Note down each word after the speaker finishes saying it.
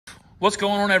What's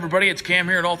going on, everybody? It's Cam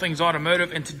here at All Things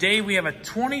Automotive, and today we have a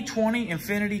 2020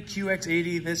 INFINITI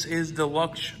QX80. This is the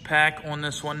Luxe pack on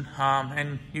this one,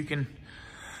 and you can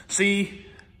see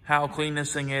how clean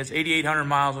this thing is. 8,800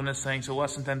 miles on this thing, so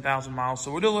less than 10,000 miles.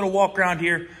 So we'll do a little walk around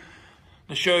here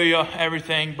to show you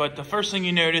everything, but the first thing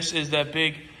you notice is that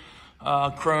big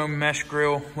chrome mesh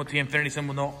grille with the INFINITI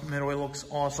symbol in the middle. It looks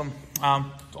awesome.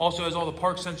 It also has all the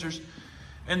park sensors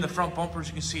in the front bumpers.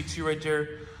 You can see two right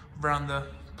there around the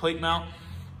plate mount.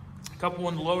 A couple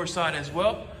on the lower side as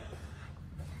well.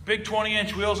 Big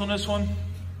 20-inch wheels on this one.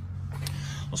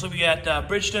 Also, we got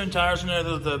Bridgestone tires in there,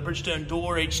 the Bridgestone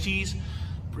Door HTs.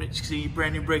 You can see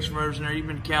brand new brakes and rotors in there.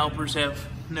 Even the calipers have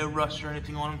no rust or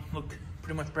anything on them. Look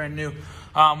pretty much brand new.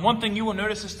 One thing you will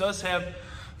notice, this does have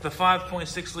the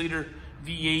 5.6 liter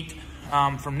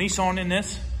V8 from Nissan in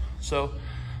this. So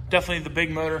definitely the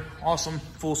big motor. Awesome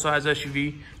full-size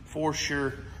SUV for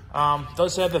sure.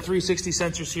 Does have the 360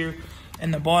 sensors here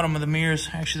in the bottom of the mirrors.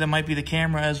 Actually, that might be the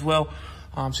camera as well.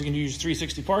 So you can use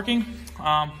 360 parking.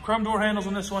 Chrome door handles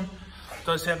on this one.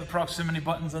 Does have the proximity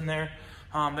buttons in there.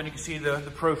 Then you can see the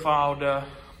profiled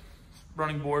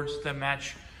running boards that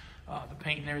match the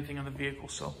paint and everything on the vehicle.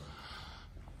 So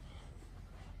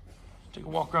take a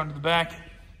walk around to the back.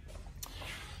 You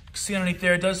can see underneath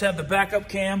there, it does have the backup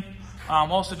cam.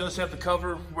 Also does have the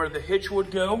cover where the hitch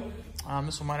would go.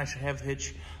 This one might actually have the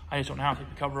hitch. I just don't know how to take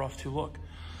the cover off to look.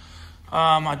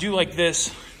 I do like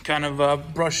this kind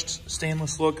of brushed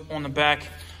stainless look on the back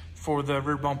for the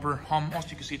rear bumper.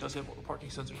 Also, you can see it does have all the parking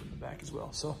sensors in the back as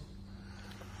well. So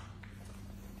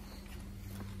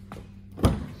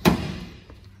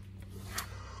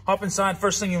hop inside.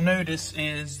 First thing you'll notice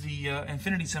is the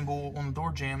INFINITI symbol on the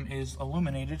door jamb is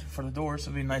illuminated for the doors.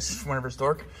 So it'll be nice whenever it's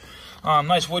dark.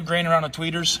 Nice wood grain around the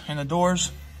tweeters and the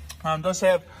doors. Does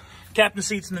have captain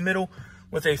seats in the middle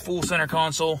with a full center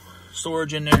console,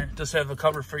 storage in there. Does have a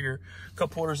cover for your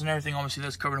cup holders and everything. Obviously,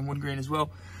 that's covered in wood grain as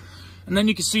well. And then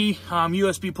you can see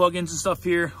USB plug-ins and stuff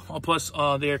here, plus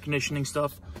the air conditioning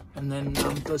stuff. And then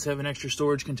it does have an extra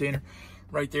storage container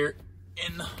right there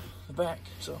in the back.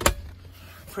 So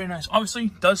pretty nice.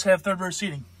 Obviously, does have third row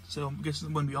seating, so I guess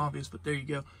it wouldn't be obvious, but there you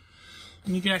go.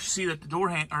 And you can actually see that the door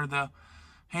the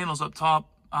handles up top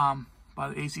by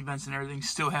the AC vents and everything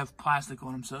still have plastic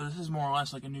on them, so this is more or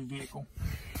less like a new vehicle.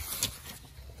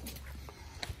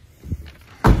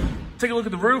 Take a look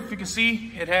at the roof. You can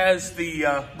see it has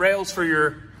the rails for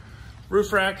your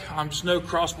roof rack. Just no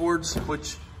crossboards,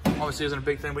 which obviously isn't a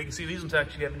big thing, but you can see these ones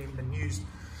actually haven't even been used.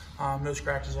 No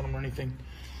scratches on them or anything.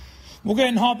 We'll go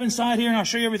ahead and hop inside here and I'll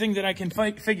show you everything that I can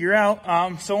figure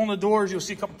out. So on the doors, you'll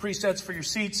see a couple presets for your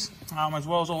seats, as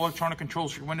well as all electronic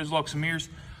controls for your windows, locks, and mirrors.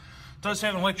 Does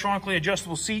have an electronically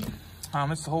adjustable seat.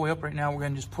 It's the whole way up right now. We're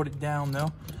going to just put it down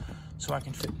though, so I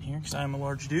can fit in here because I am a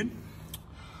large dude.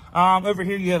 Over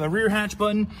here you have a rear hatch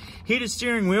button, heated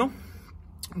steering wheel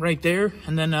right there,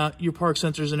 and then your park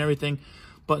sensors and everything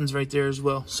buttons right there as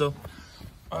well. So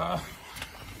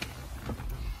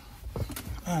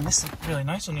this is really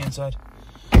nice on the inside.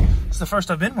 It's the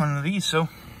first I've been one of these. So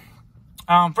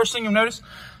first thing you'll notice,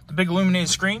 the big illuminated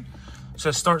screen. It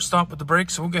says start stop with the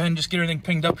brakes. So we'll go ahead and just get everything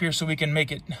pinged up here so we can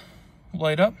make it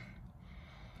light up.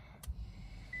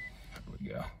 There we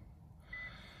go.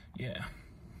 Yeah,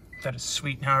 that is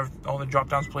sweet. Now all the drop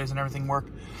downs plays and everything work.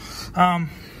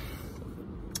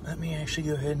 Let me actually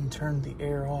go ahead and turn the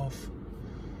air off.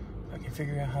 If I can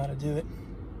figure out how to do it.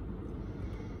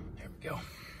 There we go.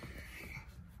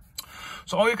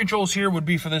 So all your controls here would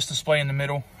be for this display in the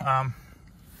middle.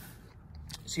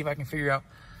 See if I can figure out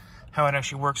how it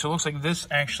actually works. So it looks like this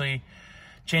actually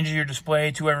changes your display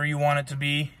to wherever you want it to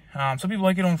be. Some people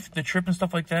like it on the trip and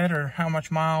stuff like that, or how much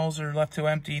miles or left to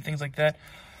empty, things like that.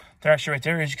 They're actually right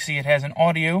there. As you can see, it has an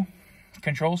audio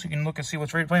control, so you can look and see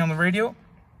what's playing on the radio.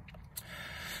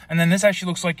 And then this actually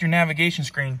looks like your navigation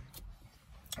screen.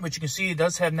 But you can see it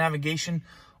does have navigation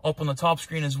up on the top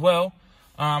screen as well.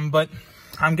 But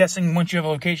I'm guessing once you have a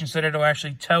location set, it'll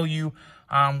actually tell you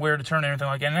where to turn and everything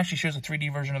like that. And it actually shows a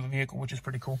 3D version of the vehicle, which is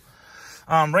pretty cool.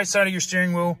 Right side of your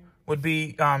steering wheel would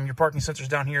be your parking sensors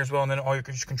down here as well, and then all your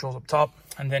controls up top.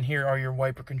 And then here are your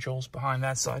wiper controls behind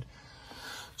that side.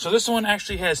 So this one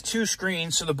actually has two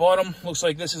screens. So the bottom looks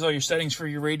like this is all your settings for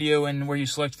your radio and where you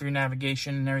select for your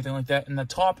navigation and everything like that. And the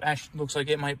top actually looks like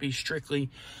it might be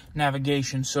strictly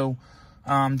navigation. So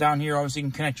down here, obviously, you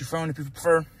can connect your phone if you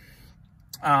prefer.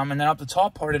 And then up the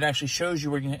top part, it actually shows you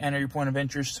where you can enter your point of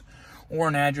interest or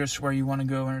an address where you want to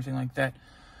go and everything like that.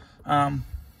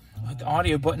 Hit the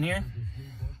audio button here.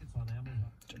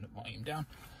 Turn the volume down.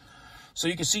 So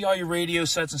you can see all your radio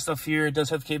sets and stuff here. It does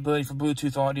have the capability for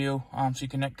Bluetooth audio, so you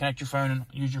can connect your phone and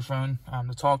use your phone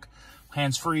to talk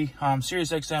hands-free,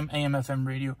 Sirius XM, AM, FM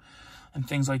radio, and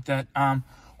things like that.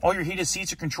 All your heated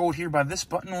seats are controlled here by this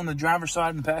button on the driver's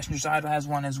side, and the passenger side has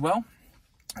one as well.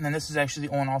 And then this is actually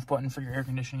the on-off button for your air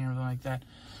conditioning and everything like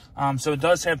that. So it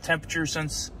does have temperature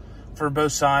sense for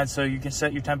both sides, so you can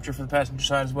set your temperature for the passenger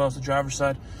side as well as the driver's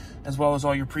side, as well as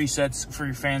all your presets for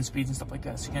your fan speeds and stuff like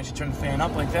that. So you can actually turn the fan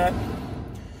up like that,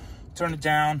 turn it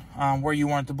down where you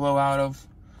want it to blow out of,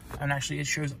 and actually it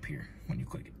shows up here when you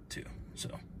click it too. So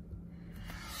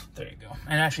there you go.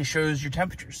 And it actually shows your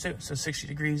temperatures too. So 60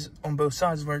 degrees on both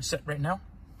sides is where it's set right now.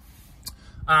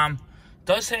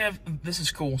 Does have, this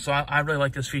is cool, so I really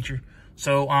like this feature.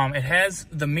 So it has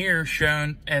the mirror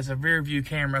shown as a rear view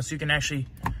camera, so you can actually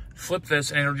flip this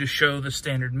and it'll just show the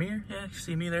standard mirror. Yeah, you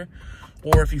see me there.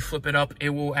 Or if you flip it up, it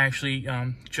will actually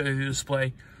show you the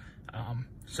display.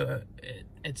 So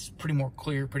it's pretty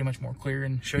much more clear,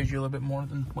 and shows you a little bit more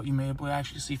than what you may be able to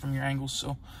actually see from your angles.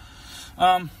 So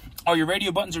all your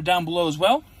radio buttons are down below as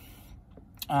well.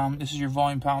 This is your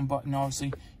volume, power button. Obviously,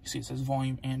 you see it says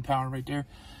volume and power right there.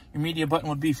 Your media button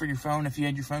would be for your phone if you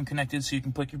had your phone connected, so you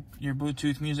can put your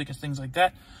Bluetooth music and things like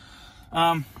that.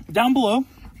 Down below,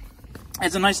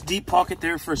 it's a nice deep pocket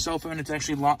there for a cell phone. It's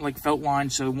actually like felt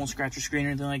lined, so it won't scratch your screen or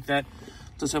anything like that.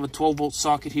 It does have a 12-volt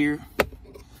socket here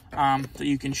that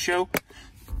you can show,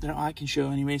 that I can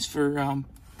show anyways, for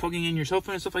plugging in your cell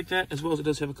phone and stuff like that, as well as it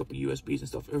does have a couple USBs and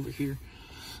stuff over here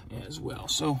as well.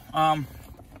 So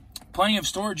plenty of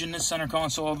storage in this center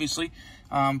console, obviously.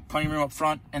 Plenty of room up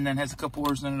front, and then has a couple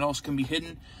doors, and then it also can be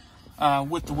hidden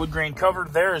with the wood grain cover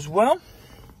there as well.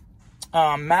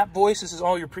 Map voice, this is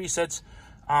all your presets,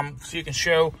 so you can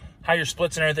show how your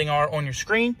splits and everything are on your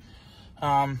screen.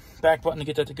 Back button to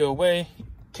get that to go away.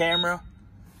 Camera,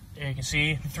 there you can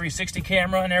see the 360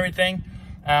 camera and everything,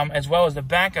 as well as the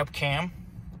backup cam.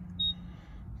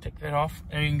 Take that off.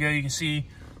 There you can go. You can see,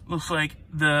 looks like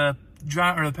the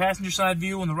passenger side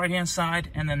view on the right hand side,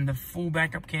 and then the full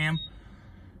backup cam,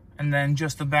 and then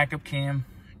just the backup cam,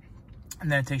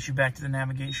 and then it takes you back to the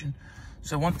navigation.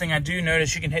 So one thing I do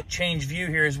notice, you can hit change view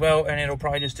here as well, and it'll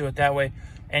probably just do it that way.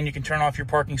 And you can turn off your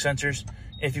parking sensors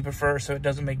if you prefer, so it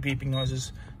doesn't make beeping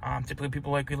noises. Typically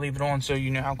people like to leave it on so you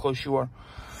know how close you are.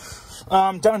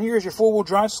 Down here is your four-wheel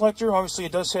drive selector. Obviously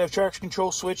it does have traction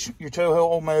control switch, your tow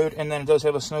haul mode, and then it does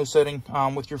have a snow setting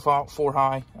with your 4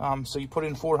 high. So you put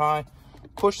in 4 high,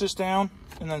 push this down,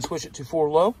 and then switch it to 4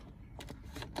 low.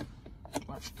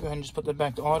 Go ahead and just put that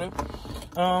back to auto.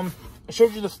 I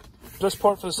showed you this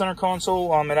part for the center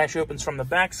console. It actually opens from the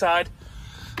back side.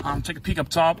 Take a peek up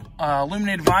top.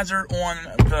 Illuminated visor on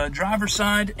the driver's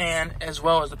side and as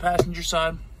well as the passenger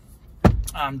side.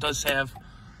 Does have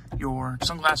your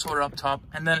sunglass holder up top,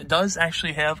 and then it does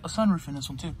actually have a sunroof in this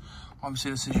one too.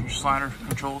 Obviously this is your slider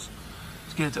controls.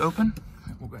 Let's get it to open.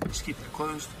 We'll go ahead and just keep it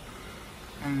closed,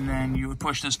 and then you would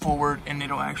push this forward and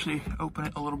it'll actually open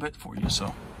it a little bit for you.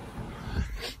 So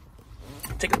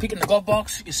take a peek in the glove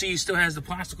box. You can see it still has the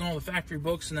plastic on all the factory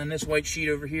books, and then this white sheet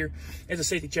over here is a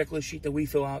safety checklist sheet that we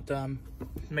fill out to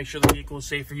make sure the vehicle is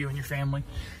safe for you and your family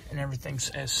and everything's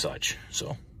as such.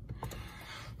 So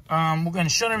we're going to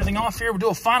shut everything off here. We'll do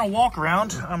a final walk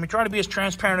around. We try to be as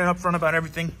transparent and upfront about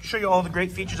everything, show you all the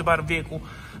great features about a vehicle,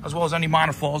 as well as any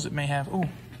minor flaws it may have. Oh,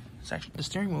 it's actually, the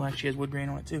steering wheel actually has wood grain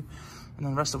on it too, and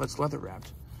then the rest of it's leather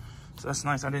wrapped. So that's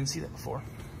nice. I didn't see that before.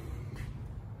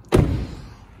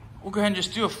 We'll go ahead and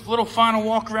just do a little final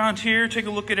walk around here, take a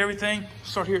look at everything.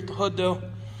 Start here at the hood though.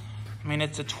 I mean,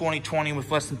 it's a 2020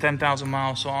 with less than 10,000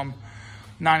 miles, so I'm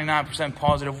 99%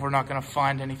 positive we're not going to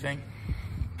find anything.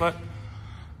 But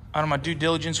out of my due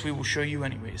diligence, we will show you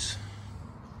anyways.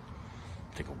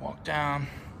 Take a walk down.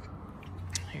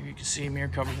 Here you can see mirror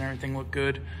covers and everything look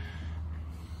good.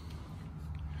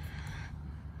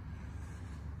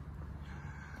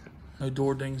 No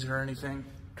door dings or anything.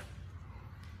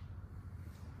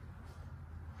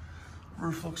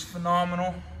 Roof looks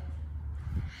phenomenal.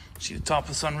 See the top of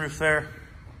the sunroof there.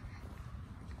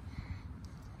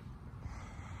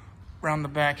 Around the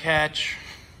back hatch.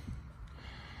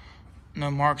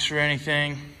 No marks or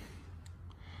anything.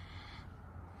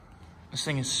 This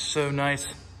thing is so nice.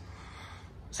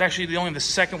 It's actually only the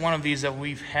second one of these that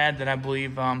we've had that I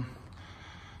believe, the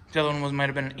other one might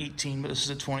have been an 18, but this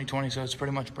is a 2020, so it's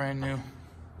pretty much brand new.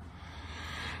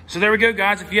 So there we go,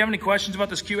 guys. If you have any questions about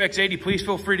this QX80, please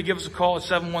feel free to give us a call at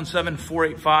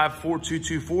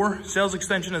 717-485-4224. Sales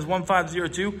extension is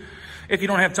 1502. If you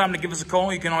don't have time to give us a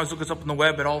call, you can always look us up on the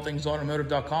web at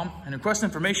allthingsautomotive.com and request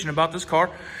information about this car,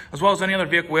 as well as any other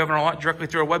vehicle we have on our lot directly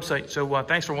through our website. So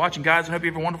thanks for watching, guys, and hope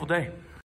you have a wonderful day.